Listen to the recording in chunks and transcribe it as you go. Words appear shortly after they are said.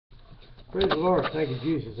Praise the Lord. Thank you,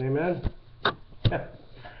 Jesus. Amen.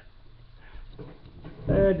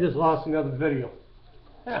 I just lost another video.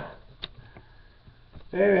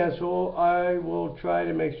 Anyway, so I will try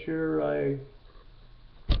to make sure I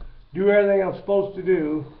do everything I'm supposed to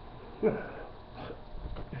do to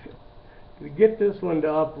get this one to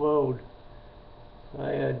upload. I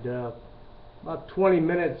had about 20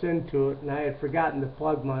 minutes into it, and I had forgotten to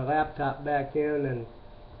plug my laptop back in and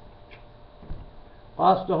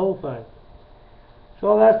lost the whole thing.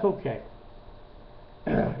 So that's okay.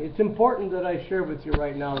 It's important that I share with you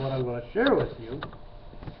right now what I'm going to share with you,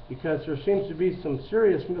 because there seems to be some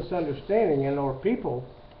serious misunderstanding in our people,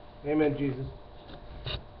 amen Jesus,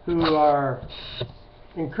 who are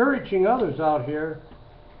encouraging others out here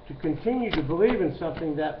to continue to believe in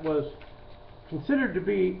something that was considered to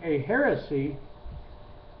be a heresy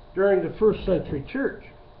during the first century church.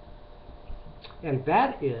 And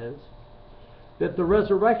that is that the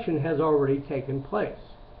resurrection has already taken place.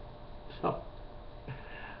 So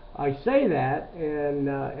I say that, and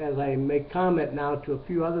as I make comment now to a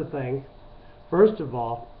few other things, first of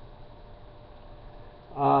all,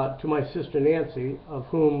 to my sister Nancy, of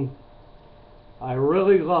whom I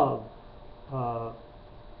really love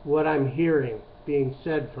what I'm hearing being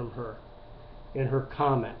said from her in her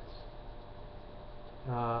comments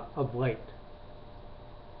of late.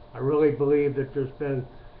 I really believe that there's been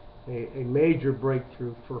a major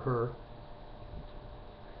breakthrough for her,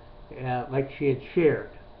 like she had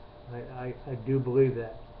shared. I do believe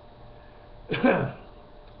that.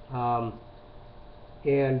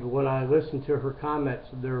 And when I listen to her comments,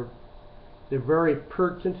 they're very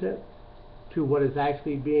pertinent to what is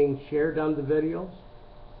actually being shared on the videos,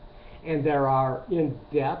 and they are in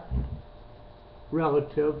depth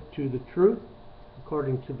relative to the truth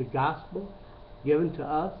according to the gospel given to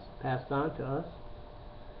us, passed on to us,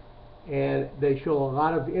 and they show a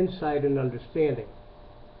lot of insight and understanding.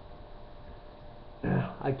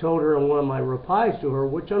 I told her in one of my replies to her,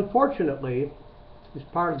 which unfortunately is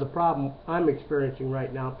part of the problem I'm experiencing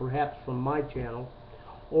right now, perhaps from my channel,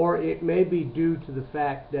 or it may be due to the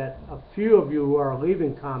fact that a few of you who are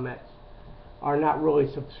leaving comments are not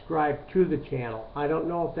really subscribed to the channel. I don't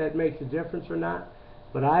know if that makes a difference or not,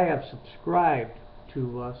 but I have subscribed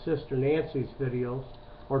to Sister Nancy's videos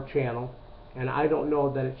or channel, and I don't know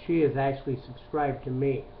that she is actually subscribed to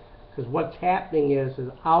me. Because what's happening is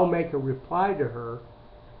I'll make a reply to her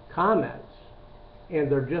comments,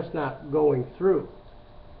 and they're just not going through.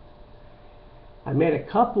 I made a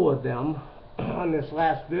couple of them on this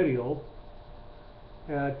last video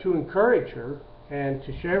to encourage her and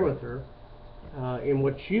to share with her in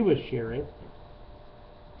what she was sharing.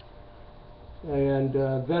 And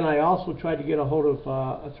then I also tried to get a hold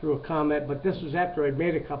of through a comment, but this was after I'd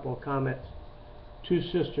made a couple of comments to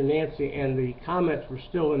Sister Nancy, and the comments were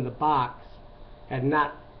still in the box, had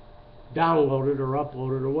not downloaded or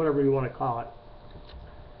uploaded or whatever you want to call it.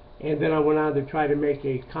 And then I went on to try to make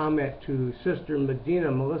a comment to Sister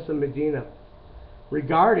Medina, Melissa Medina,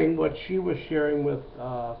 regarding what she was sharing with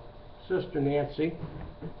Sister Nancy,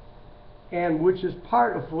 and which is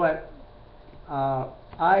part of what I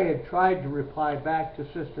had tried to reply back to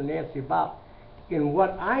Sister Nancy about, in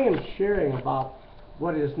what I am sharing about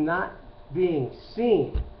what is not being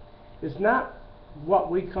seen. It's not what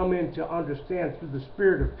we come in to understand through the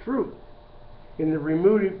Spirit of truth, in the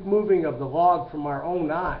removing of the log from our own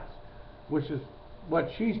eyes, which is what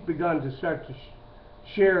she's begun to start to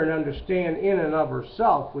share and understand in and of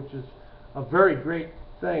herself, which is a very great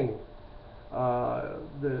thing,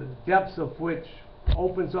 the depths of which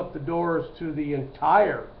opens up the doors to the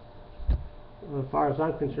entire, as far as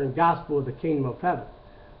I'm concerned, gospel of the kingdom of heaven.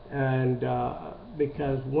 And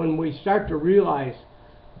because when we start to realize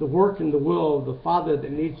the work and the will of the Father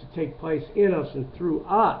that needs to take place in us and through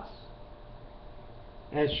us,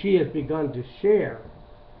 as she has begun to share,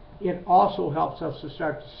 it also helps us to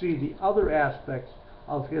start to see the other aspects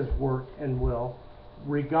of His work and will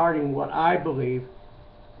regarding what I believe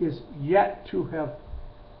is yet to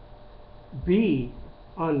be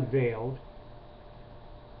unveiled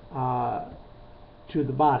to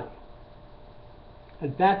the body.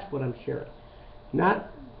 And that's what I'm sharing. Not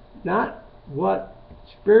what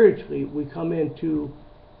spiritually we come into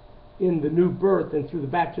in the new birth and through the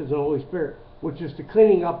baptism of the Holy Spirit, which is the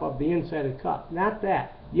cleaning up of the inside of the cup. Not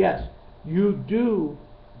that. Yes, you do.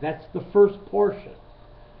 That's the first portion,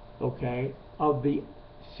 okay, of the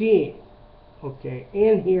seeing, okay,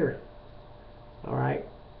 and hearing. All right?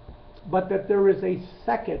 But that there is a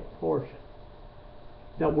second portion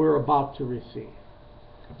that we're about to receive,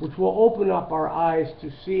 which will open up our eyes to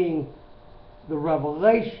seeing the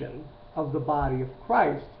revelation of the body of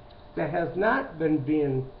Christ that has not been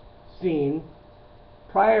being seen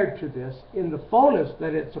prior to this, in the fullness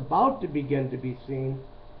that it's about to begin to be seen,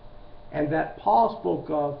 and that Paul spoke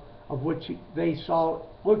of which they saw,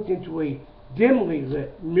 looked into a dimly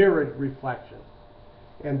lit, mirrored reflection.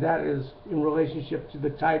 And that is in relationship to the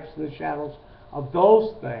types and the shadows of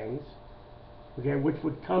those things, okay, which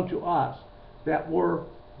would come to us, that were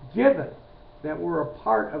given, that were a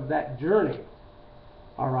part of that journey,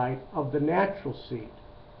 all right, of the natural seed.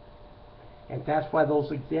 And that's why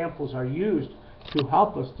those examples are used to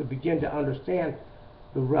help us to begin to understand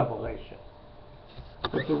the revelation.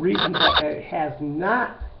 But the reason that it has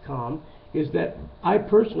not come is that I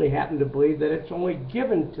personally happen to believe that it's only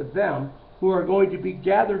given to them who are going to be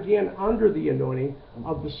gathered in under the anointing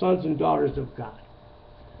of the sons and daughters of God.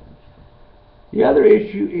 The other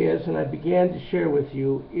issue is, and I began to share with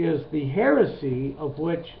you, is the heresy of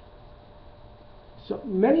which so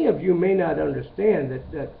many of you may not understand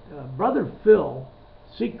that Brother Phil,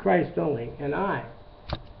 Seek Christ Only, and I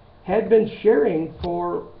had been sharing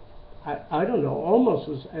for, I don't know,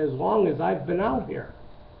 almost as long as I've been out here.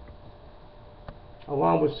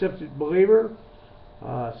 Along with Sister Believer,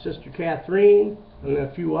 Sister Catherine, and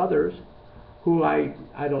a few others who I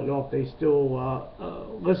don't know if they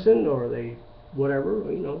still listen or they whatever,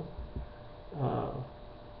 you know.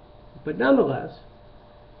 But nonetheless,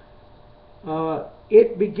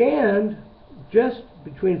 it began just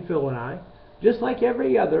between Phil and I, just like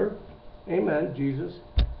every other, amen, Jesus,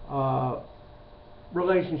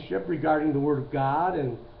 relationship regarding the Word of God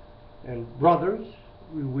and brothers.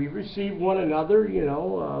 We receive one another, you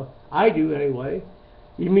know, I do anyway,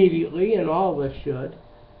 immediately, and all of us should,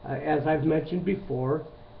 as I've mentioned before,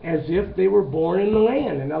 as if they were born in the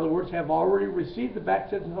land. In other words, have already received the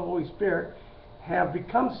baptism of the Holy Spirit, have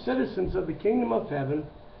become citizens of the kingdom of heaven,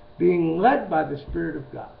 being led by the Spirit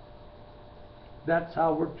of God. That's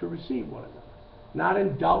how we're to receive one another. Not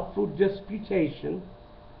in doubtful disputation,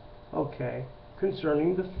 okay,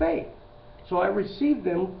 concerning the faith. So I received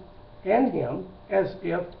them and him as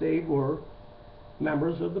if they were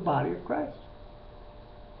members of the body of Christ.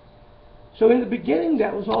 So in the beginning,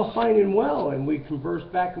 that was all fine and well, and we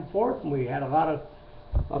conversed back and forth, and we had a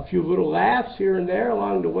few little laughs here and there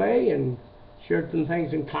along the way, and shared some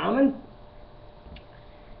things in common.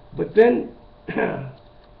 But then,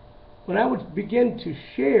 when I would begin to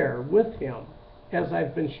share with him, as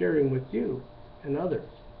I've been sharing with you and others,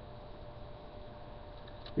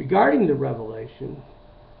 regarding the revelation,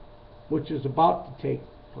 which is about to take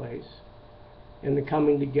place, and the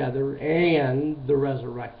coming together and the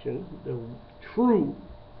resurrection, the true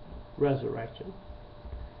resurrection,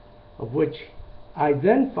 of which I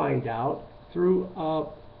then find out through a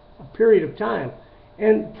period of time.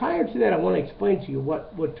 And prior to that, I want to explain to you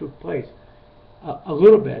what took place a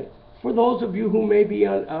little bit, for those of you who maybe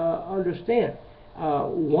understand,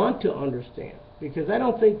 want to understand, because I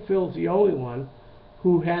don't think Phil's the only one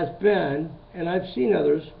who has been, and I've seen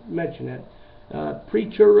others mention it,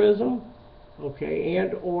 preterism, okay,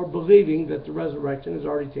 and or believing that the resurrection has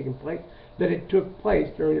already taken place, that it took place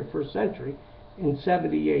during the first century in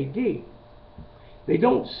 70 A.D. They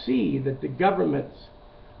don't see that the governments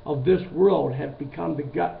of this world have become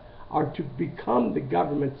are to become the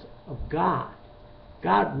governments of God.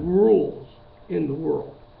 God rules in the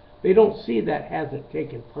world. They don't see that hasn't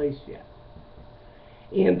taken place yet.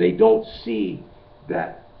 And they don't see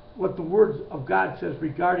that what the Word of God says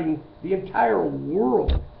regarding the entire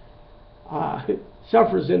world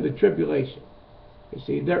suffers in the tribulation. You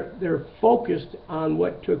see, they're focused on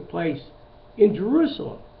what took place in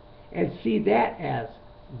Jerusalem and see that as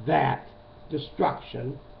that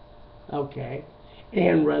destruction, okay,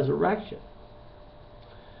 and resurrection.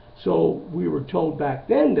 So we were told back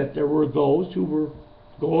then that there were those who were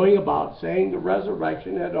going about saying the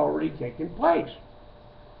resurrection had already taken place,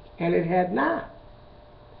 and it had not.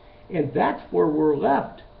 And that's where we're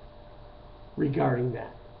left regarding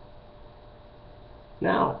that.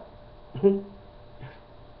 Now,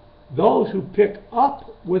 those who pick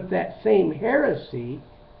up with that same heresy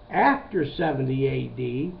after 70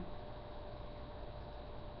 A.D.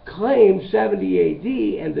 claim 70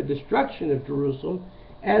 A.D. and the destruction of Jerusalem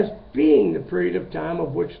as being the period of time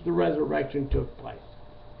of which the resurrection took place.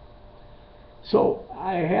 So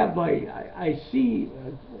I see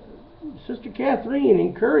Sister Catherine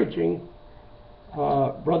encouraging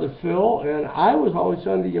Brother Phil, and I was always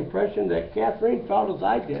under the impression that Catherine felt as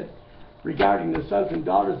I did regarding the sons and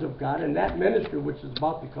daughters of God and that ministry which is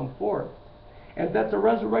about to come forth, and that the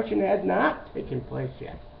resurrection had not taken place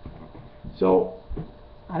yet. So,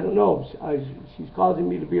 I don't know, she's causing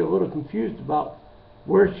me to be a little confused about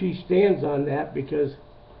where she stands on that, because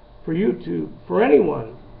for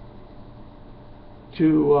anyone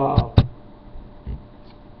to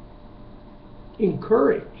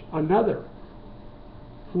encourage another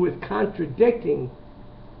who is contradicting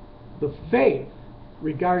the faith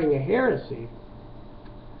regarding a heresy,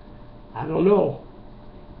 I don't know.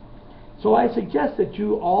 So I suggest that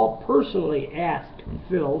you all personally ask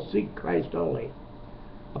Phil, Seek Christ Only,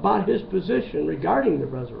 about his position regarding the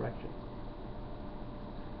resurrection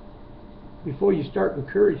before you start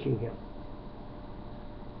encouraging him.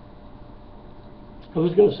 I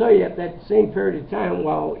was going to say, at that same period of time,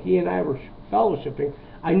 while he and I were fellowshipping,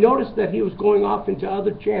 I noticed that he was going off into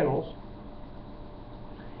other channels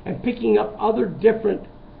and picking up other different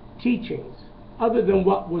teachings other than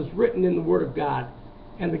what was written in the Word of God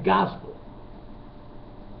and the Gospel.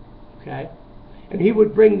 Okay? And he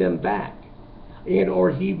would bring them back, and or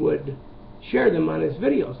he would share them on his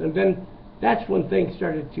videos. And then that's when things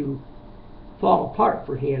started to fall apart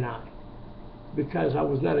for he and I, because I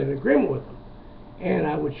was not in agreement with him. And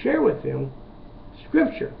I would share with him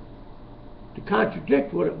Scripture to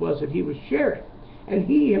contradict what it was that he was sharing. And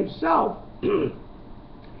he himself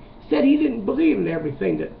said he didn't believe in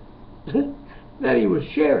everything that that he was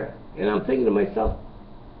sharing. And I'm thinking to myself,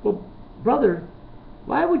 well, brother,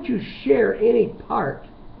 why would you share any part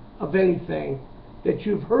of anything that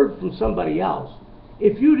you've heard from somebody else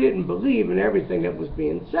if you didn't believe in everything that was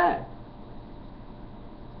being said?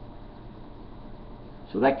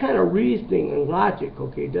 So that kind of reasoning and logic,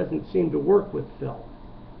 okay, doesn't seem to work with Phil.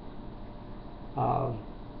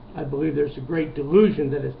 I believe there's a great delusion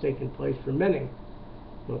that has taken place for many,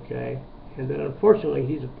 okay, and that unfortunately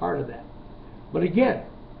he's a part of that. But again,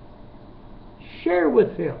 share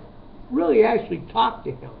with him. Really actually talk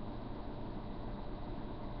to him,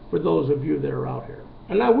 for those of you that are out here.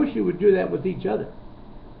 And I wish you would do that with each other,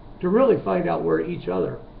 to really find out where each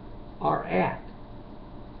other are at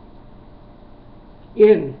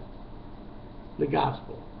in the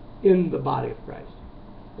gospel, in the body of Christ.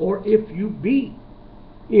 Or if you be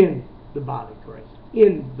in the body of Christ,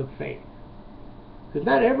 in the faith. Because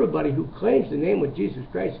not everybody who claims the name of Jesus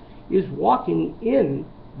Christ is walking in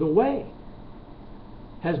the way.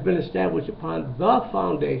 Has been established upon the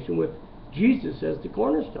foundation with Jesus as the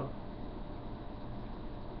cornerstone.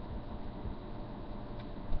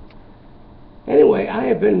 Anyway, I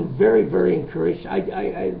have been very, very encouraged.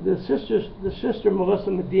 The sister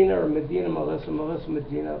Melissa Medina, or Melissa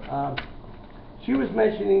Medina, she was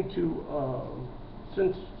mentioning to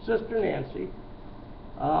Sister Nancy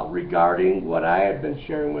regarding what I had been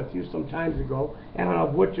sharing with you some times ago, and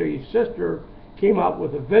of which a sister came out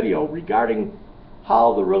with a video regarding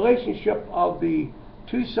how the relationship of the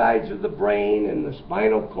two sides of the brain and the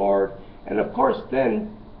spinal cord, and of course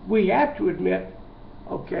then we have to admit,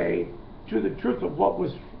 okay, to the truth of what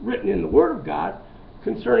was written in the Word of God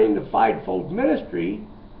concerning the fivefold ministry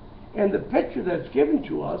and the picture that's given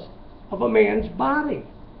to us of a man's body.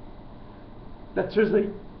 That there's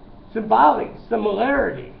a symbolic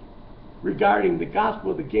similarity regarding the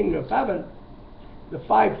gospel of the kingdom of heaven, the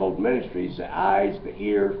fivefold ministries, the eyes, the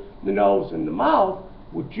ears, the nose, and the mouth,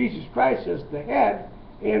 with Jesus Christ as the head,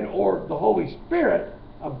 and or the Holy Spirit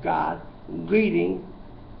of God leading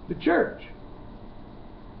the church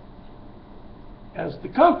as the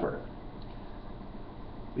comforter.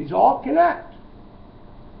 These all connect.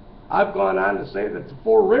 I've gone on to say that the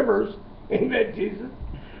four rivers, amen, Jesus,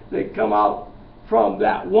 they come out from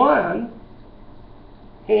that one,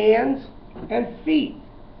 hands and feet.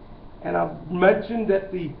 And I've mentioned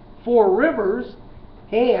that the four rivers,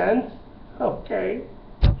 hands, okay,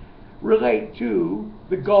 relate to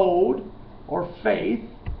the gold or faith,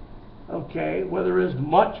 okay, where there is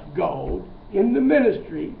much gold in the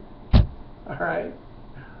ministry, all right,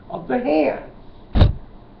 of the hands.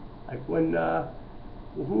 Like when,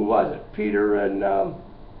 who was it? Peter and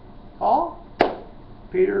Paul?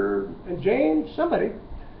 Peter and James? Somebody.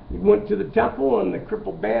 He went to the temple and the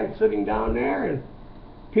crippled man sitting down there, and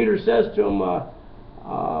Peter says to him,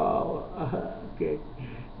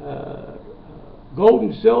 gold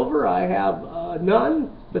and silver I have none,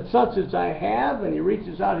 but such as I have, and he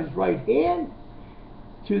reaches out his right hand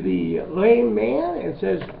to the lame man and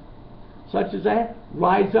says, such as I have,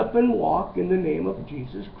 rise up and walk in the name of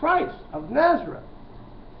Jesus Christ of Nazareth.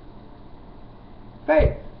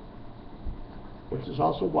 Faith. Which is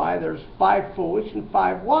also why there's 5 foolish and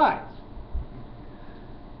 5 wise.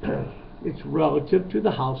 It's relative to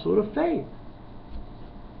the household of faith.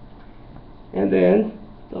 And then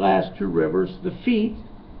the last 2 rivers, the feet.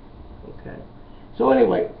 Okay. So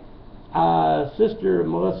anyway, Sister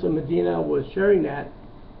Melissa Medina was sharing that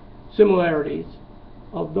similarities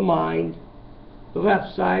of the mind, the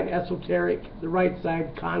left side esoteric, the right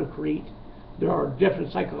side concrete, there are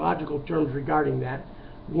different psychological terms regarding that.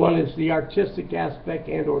 One is the artistic aspect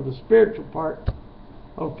and or the spiritual part,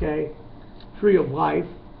 okay, tree of life.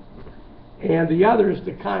 And the other is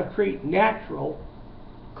the concrete, natural,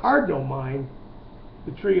 cardinal mind,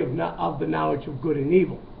 the tree of the knowledge of good and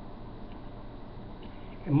evil.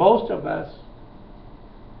 And most of us,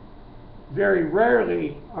 very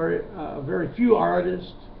rarely, are very few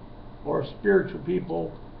artists or spiritual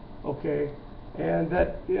people, okay, and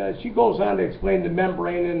that she goes on to explain the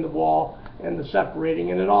membrane in the wall and the separating,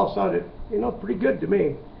 and it all sounded, pretty good to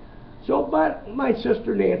me. So, but my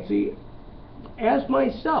sister Nancy, as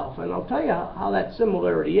myself, and I'll tell you how that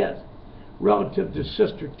similarity is relative to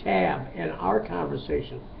Sister Tab and our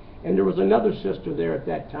conversation. And there was another sister there at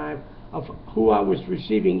that time of who I was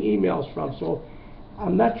receiving emails from. So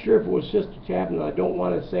I'm not sure if it was Sister Tab, and I don't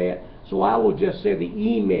want to say it. So I will just say the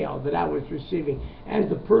email that I was receiving and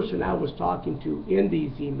the person I was talking to in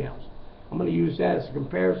these emails. I'm going to use that as a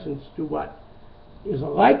comparison to what is a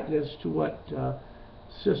likeness to what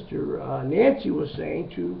Sister Nancy was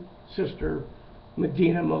saying to Sister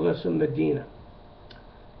Medina, Melissa Medina.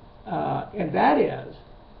 And that is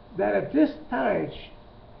that at this time,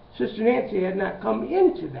 Sister Nancy had not come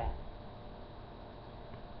into that.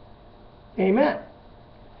 Amen.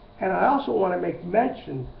 And I also want to make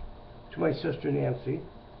mention to my sister Nancy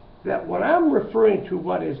that when I'm referring to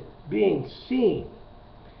what is being seen,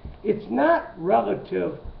 it's not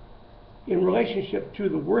relative in relationship to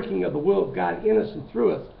the working of the will of God in us and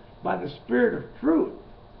through us by the Spirit of truth,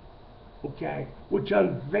 okay, which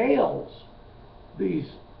unveils these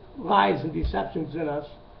lies and deceptions in us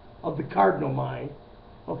of the cardinal mind,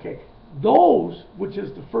 okay. Those, which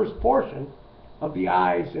is the first portion of the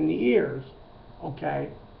eyes and the ears, okay,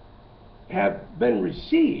 have been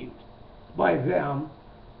received by them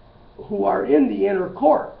who are in the inner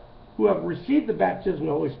court, who have received the baptism of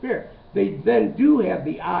the Holy Spirit. They then do have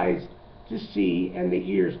the eyes to see and the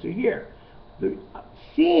ears to hear. The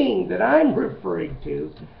seeing that I'm referring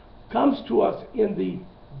to comes to us in the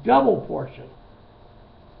double portion,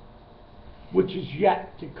 which is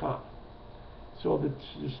yet to come. So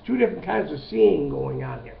there's two different kinds of seeing going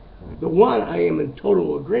on here. The one, I am in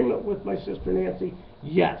total agreement with my sister Nancy.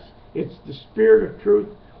 Yes, it's the Spirit of truth.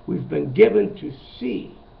 We've been given to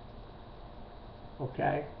see.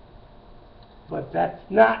 Okay? But that's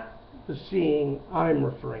not the seeing I'm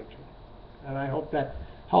referring to. And I hope that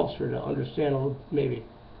helps her to understand a little, maybe.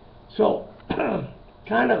 So,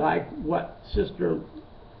 kind of like what Sister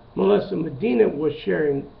Melissa Medina was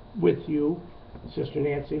sharing with you, Sister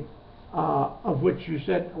Nancy, of which you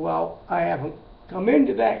said, well, I haven't come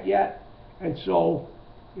into that yet, and so,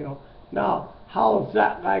 now, how is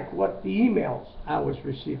that like what the emails I was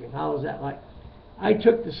receiving? How is that like? I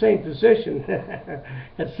took the same position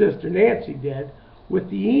as Sister Nancy did with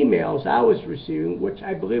the emails I was receiving, which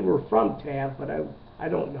I believe were from Tab, but I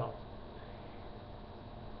don't know.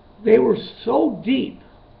 They were so deep,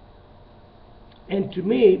 and to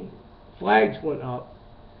me, flags went up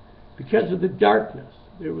because of the darkness.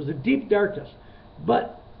 There was a deep darkness.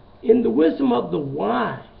 But in the wisdom of the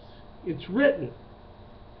wise, it's written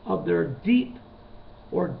of their deep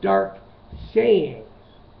or dark sayings.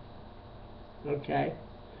 Okay?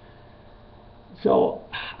 So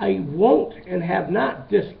I won't and have not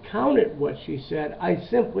discounted what she said. I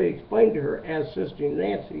simply explained to her, as Sister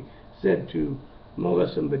Nancy said to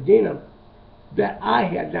Melissa Medina, that I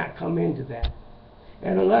had not come into that.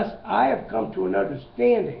 And unless I have come to an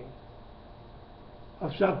understanding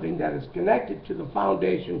of something that is connected to the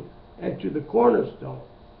foundation and to the cornerstone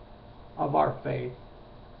of our faith,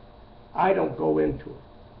 I don't go into it.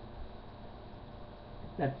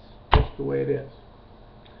 That's just the way it is.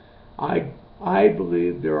 I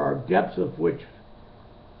believe there are depths of which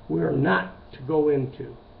we are not to go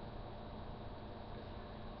into.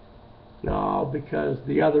 No, because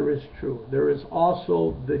the other is true. There is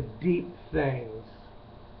also the deep things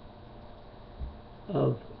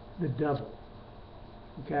of the devil.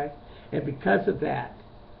 Okay? And because of that,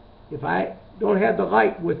 if I don't have the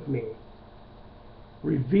light with me,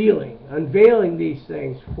 unveiling these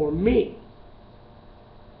things for me,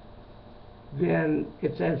 then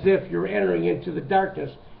it's as if you're entering into the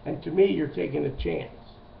darkness, and to me, you're taking a chance.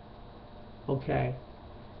 Okay?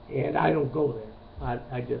 And I don't go there.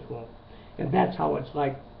 I just won't. And that's how it's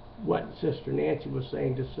like what Sister Nancy was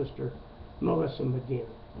saying to Sister Melissa Medina.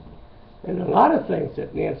 And a lot of things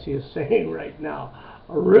that Nancy is saying right now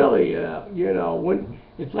are really, when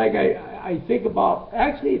it's like I think about,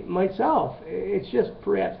 actually myself, it's just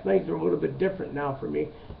perhaps things are a little bit different now for me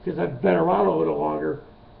because I've been around a little longer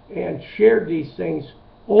and shared these things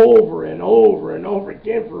over and over and over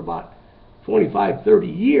again for about 25, 30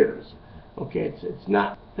 years. Okay, it's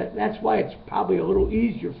not, that's why it's probably a little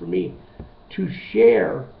easier for me to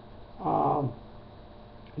share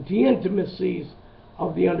the intimacies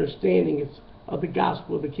of the understanding of the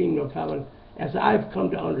gospel of the kingdom of heaven as I've come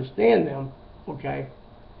to understand them, okay,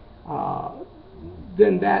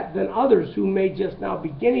 than others who may just now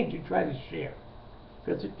beginning to try to share.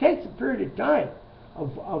 Because it takes a period of time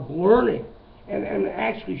of learning and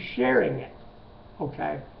actually sharing it,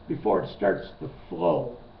 okay, before it starts to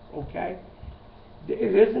flow, okay?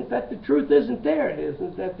 It isn't that the truth isn't there. It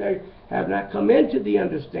isn't that they have not come into the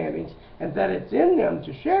understandings and that it's in them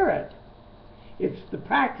to share it. It's the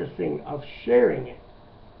practicing of sharing it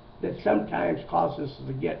that sometimes causes us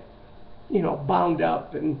to get, bound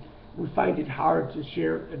up, and we find it hard to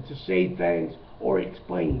share, to say things or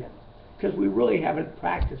explain them because we really haven't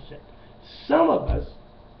practiced it. Some of us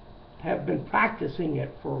have been practicing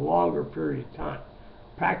it for a longer period of time,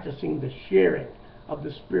 practicing the sharing of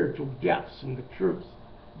the spiritual depths and the truths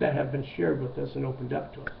that have been shared with us and opened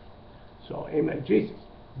up to us. So, amen, Jesus.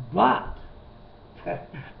 But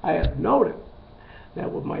I have noted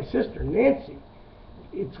that with my sister Nancy,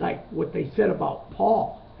 it's like what they said about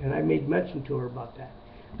Paul, and I made mention to her about that,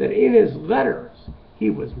 that in his letters he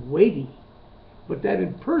was weighty, but that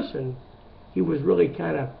in person he was really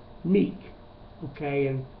kind of meek, okay,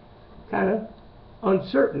 and kind of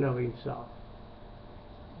uncertain of himself.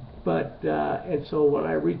 But, and so when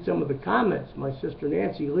I read some of the comments my sister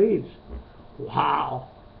Nancy leaves, wow,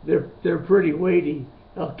 they're pretty weighty,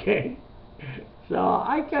 okay. So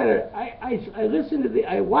I kind of, I listen to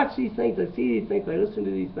I watch these things, I see these things, I listen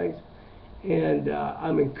to these things, and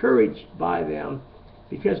I'm encouraged by them,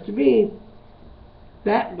 because to me,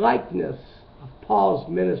 that likeness of Paul's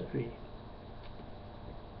ministry,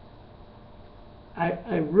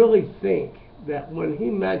 I really think that when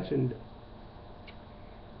he mentioned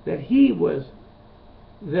that he was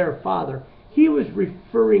their father, he was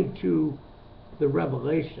referring to the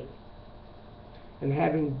revelation and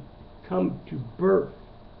having come to birth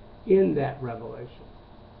in that revelation.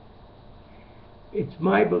 It's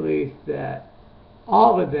my belief that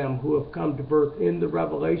all of them who have come to birth in the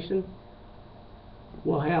revelation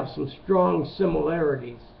will have some strong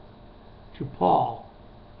similarities to Paul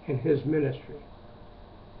and his ministry.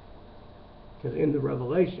 Because in the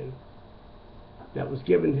revelation that was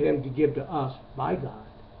given to him to give to us by God,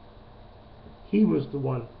 he was the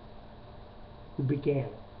one who began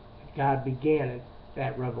it. God began it,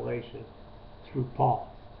 that revelation, through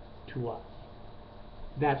Paul to us.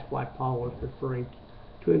 That's why Paul was referring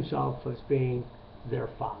to himself as being their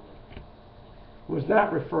father. He was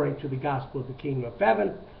not referring to the gospel of the kingdom of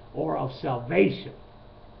heaven or of salvation.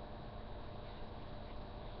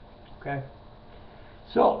 Okay?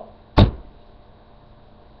 So,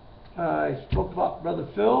 I spoke about Brother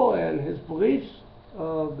Phil and his beliefs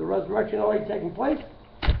of the resurrection already taking place.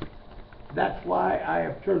 That's why I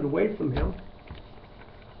have turned away from him,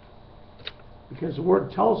 because the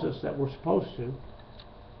Word tells us that we're supposed to.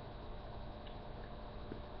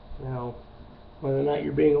 Now, whether or not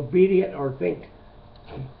you're being obedient or think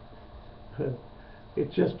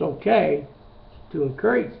it's just okay to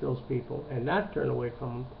encourage those people and not turn away from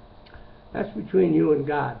them, that's between you and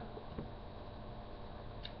God.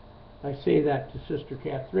 I say that to Sister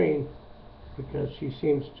Catherine because she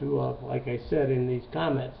seems to, like I said in these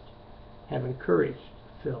comments, have encouraged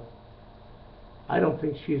Phil. I don't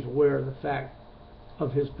think she's aware of the fact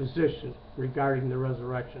of his position regarding the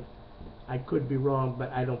resurrection. I could be wrong,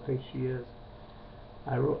 but I don't think she is.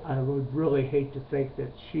 I would really hate to think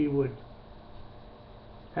that she would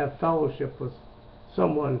have fellowship with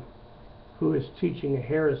someone who is teaching a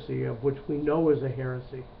heresy, of which we know is a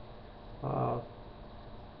heresy,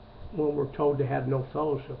 when we're told to have no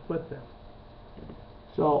fellowship with them.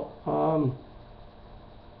 So,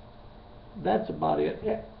 that's about it.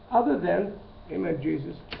 Other than, amen,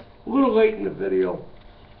 Jesus, a little late in the video,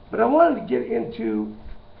 but I wanted to get into,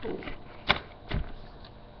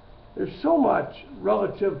 there's so much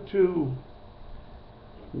relative to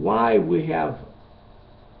why we have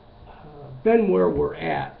been where we're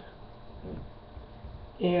at,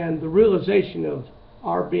 and the realization of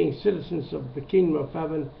our being citizens of the kingdom of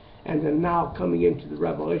heaven, and then now coming into the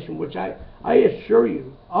revelation, which I assure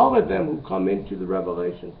you, all of them who come into the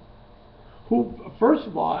revelation, who, first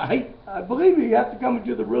of all, I believe you have to come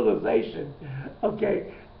into the realization,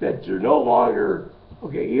 okay, that you're no longer,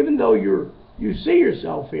 okay, even though you see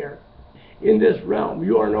yourself here in this realm,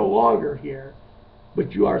 you are no longer here,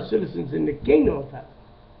 but you are citizens in the kingdom of heaven.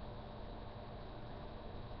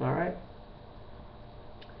 All right?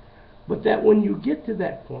 But that when you get to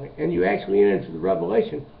that point and you actually enter into the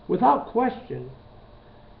revelation, without question,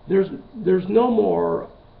 there's no more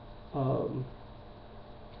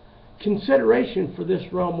consideration for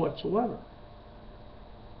this realm whatsoever.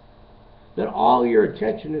 That all your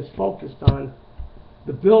attention is focused on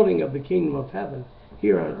the building of the kingdom of heaven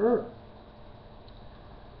here on earth.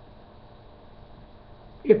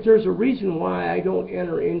 If there's a reason why I don't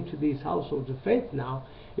enter into these households of faith now,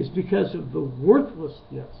 it's because of the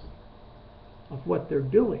worthlessness of what they're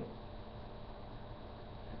doing.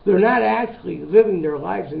 They're not actually living their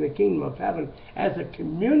lives in the kingdom of heaven as a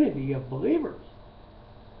community of believers.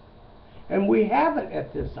 And we have it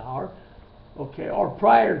at this hour, okay, or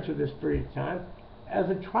prior to this period of time, as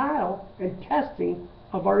a trial and testing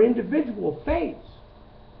of our individual faiths.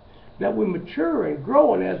 That we mature and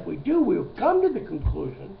grow, and as we do, we'll come to the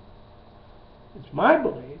conclusion, it's my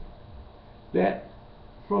belief, that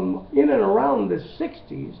from in and around the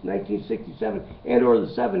 60s, 1967, and or the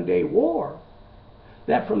 7-Day War,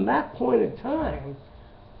 that from that point in time,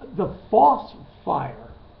 the false fire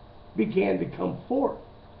began to come forth.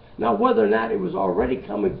 Now, whether or not it was already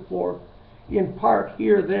coming forth in part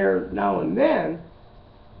here, there, now and then,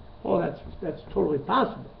 well, that's totally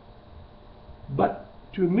possible. But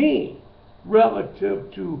to me,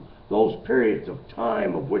 relative to those periods of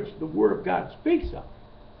time of which the Word of God speaks of,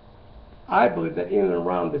 I believe that in and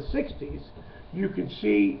around the 60s, you can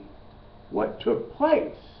see what took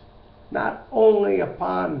place, not only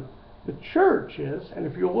upon the churches, and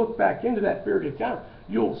if you look back into that period of time,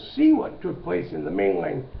 you'll see what took place in the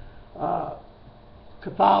mainline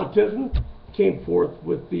Catholicism came forth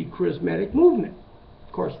with the charismatic movement.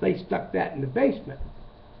 Of course, they stuck that in the basement.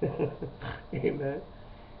 Amen.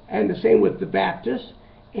 And the same with the Baptists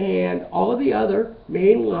and all of the other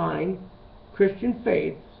mainline Christian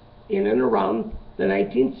faiths in and around the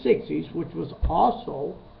 1960s, which was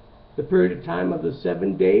also the period of time of the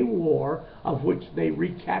 7-Day War, of which they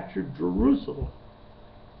recaptured Jerusalem.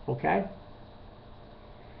 Okay?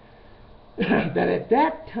 That at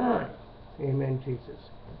that time, amen, Jesus,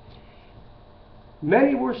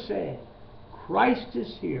 many were saying, Christ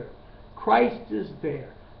is here, Christ is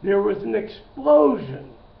there. There was an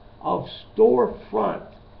explosion of storefront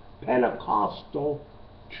Pentecostal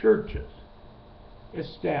churches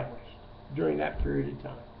established during that period of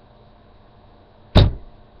time.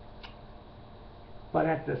 But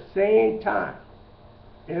at the same time,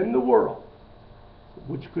 in the world,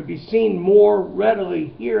 which could be seen more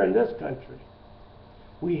readily here in this country,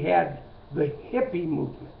 we had the hippie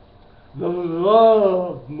movement, the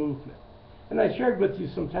love movement. And I shared with you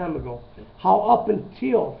some time ago how up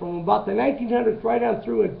until, from about the 1900s right on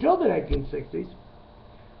through until the 1960s,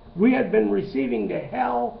 we had been receiving the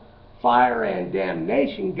hell, fire, and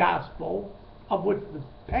damnation gospel, of which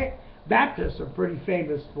the Baptists are pretty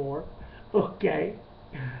famous for, okay?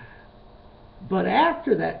 But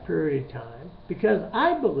after that period of time, because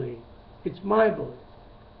I believe, it's my belief,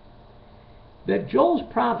 that Joel's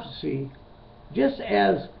prophecy, just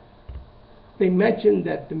as they mentioned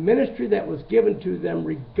that the ministry that was given to them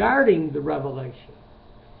regarding the revelation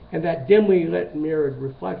and that dimly lit mirrored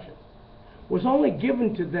reflection was only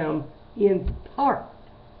given to them in part.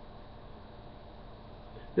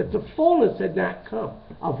 That the fullness had not come,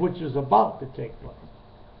 of which is about to take place.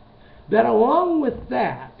 That along with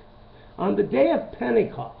that, on the day of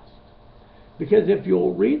Pentecost, because if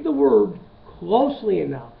you'll read the word closely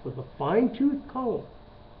enough with a fine-tooth comb,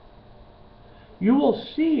 you will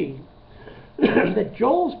see that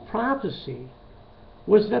Joel's prophecy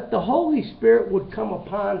was that the Holy Spirit would come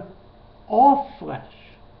upon all flesh,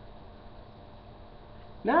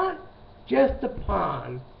 not just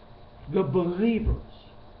upon the believers.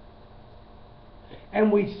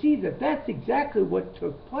 And we see that that's exactly what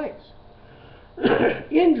took place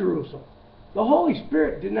in Jerusalem. The Holy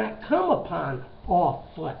Spirit did not come upon all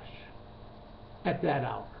flesh at that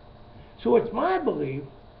hour. So it's my belief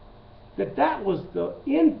that that was the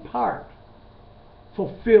in part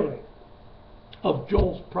fulfilling of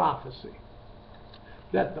Joel's prophecy.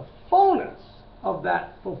 That the fullness of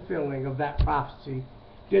that fulfilling of that prophecy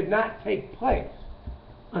did not take place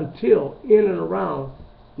until in and around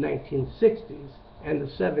 1960s and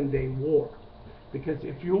the 7-Day War. Because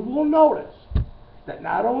if you will notice that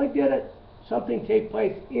not only did it something take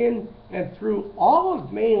place in and through all of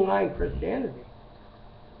mainline Christianity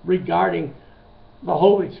regarding the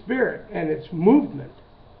Holy Spirit and its movement,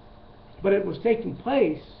 but it was taking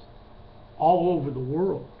place all over the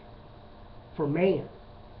world for man,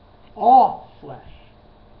 all flesh.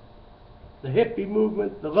 The hippie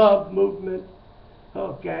movement, the love movement,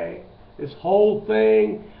 okay, this whole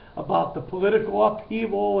thing about the political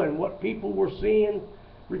upheaval and what people were seeing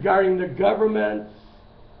regarding the governments,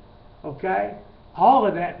 okay, all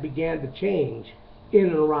of that began to change in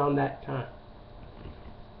and around that time.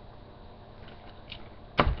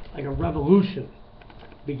 like a revolution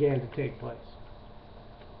began to take place.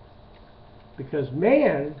 Because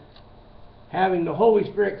man, having the Holy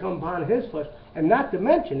Spirit come upon his flesh, and not to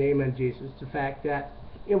mention, amen, Jesus, the fact that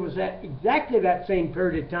it was at exactly that same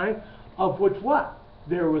period of time of which what?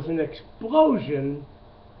 There was an explosion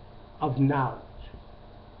of knowledge.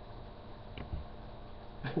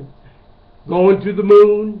 Going to the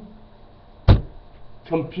moon,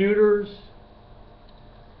 computers,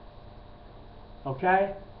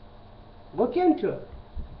 okay? Look into it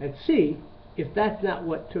and see if that's not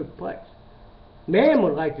what took place. Man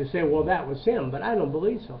would like to say, well, that was him, but I don't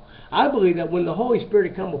believe so. I believe that when the Holy Spirit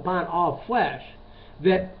had come upon all flesh,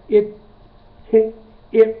 that its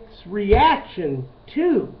reaction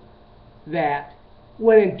to that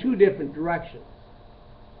went in two different directions.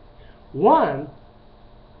 One,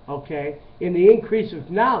 okay, in the increase of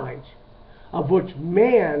knowledge, of which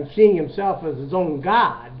man, seeing himself as his own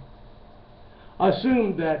God,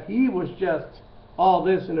 assumed that he was just all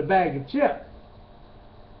this in a bag of chips,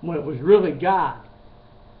 when it was really God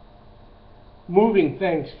moving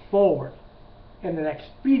things forward in an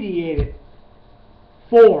expedited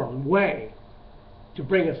form way to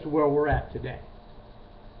bring us to where we're at today.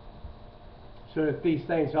 So that these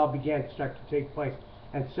things all began to start to take place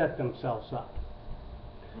and set themselves up.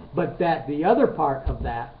 But that the other part of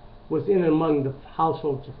that was in and among the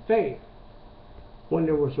households of faith, when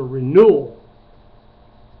there was a renewal,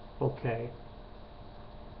 okay,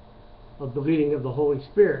 of the leading of the Holy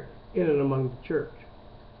Spirit in and among the church.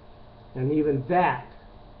 And even that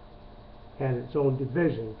had its own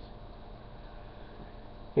divisions.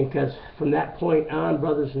 Because from that point on,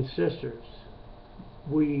 brothers and sisters,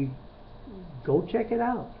 we go check it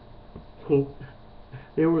out.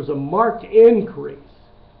 There was a marked increase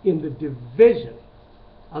in the division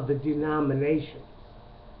of the denominations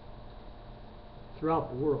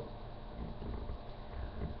throughout the world.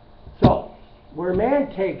 So, where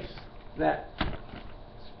man takes that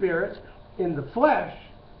spirit in the flesh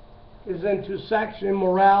is into sex,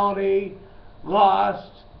 immorality,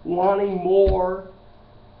 lust, wanting more,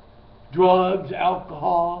 drugs,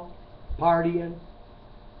 alcohol, partying.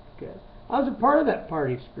 Okay. I was a part of that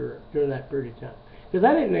party spirit during that period of time. Because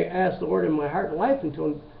I didn't ask the Lord in my heart and life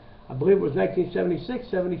until I believe it was 1976,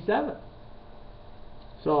 77.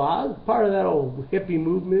 So I was part of that old hippie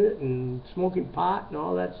movement and smoking pot and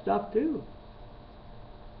all that stuff too.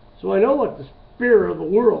 So I know what the spirit of the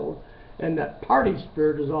world and that party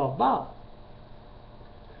spirit is all about.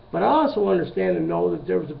 But I also understand and know that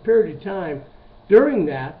there was a period of time during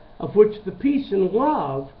that of which the peace and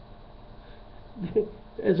love,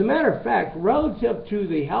 as a matter of fact, relative to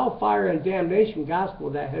the hellfire and damnation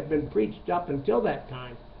gospel that had been preached up until that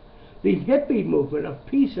time, the hippie movement of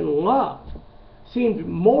peace and love seemed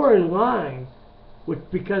more in line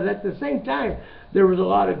with, because at the same time there was a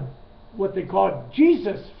lot of what they called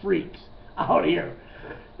Jesus freaks out here.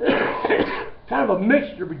 Kind of a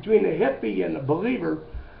mixture between a hippie and a believer,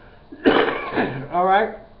 all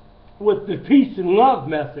right, with the peace and love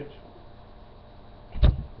message.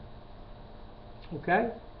 Okay?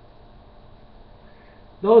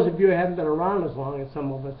 Those of you who haven't been around as long as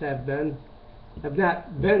some of us have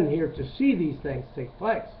not been here to see these things take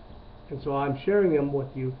place. And so I'm sharing them with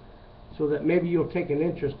you so that maybe you'll take an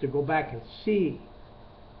interest to go back and see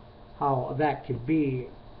how that could be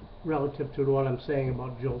relative to what I'm saying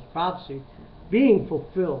about Joel's prophecy being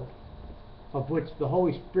fulfilled, of which the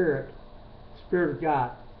Holy Spirit, Spirit of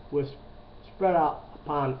God, was spread out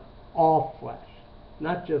upon all flesh,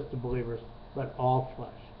 not just the believers, but all flesh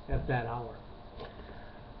at that hour.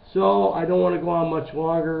 So I don't want to go on much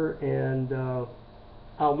longer, and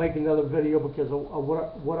I'll make another video, because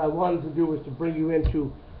what I wanted to do was to bring you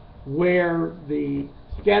into where the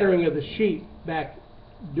scattering of the sheep back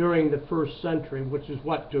during the 1st century, which is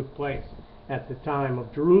what took place at the time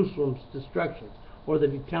of Jerusalem's destruction, or the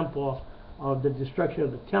destruction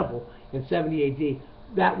of the temple in 70 AD.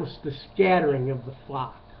 That was the scattering of the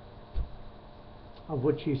flock, of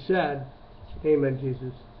which he said, amen,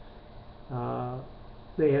 Jesus,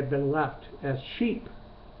 they had been left as sheep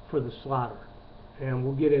for the slaughter. And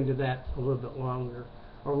we'll get into that a little bit longer,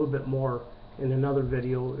 or a little bit more in another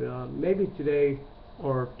video, maybe today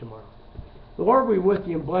or tomorrow. The Lord be with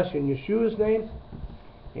you and bless you in Yeshua's name.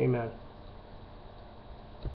 Amen.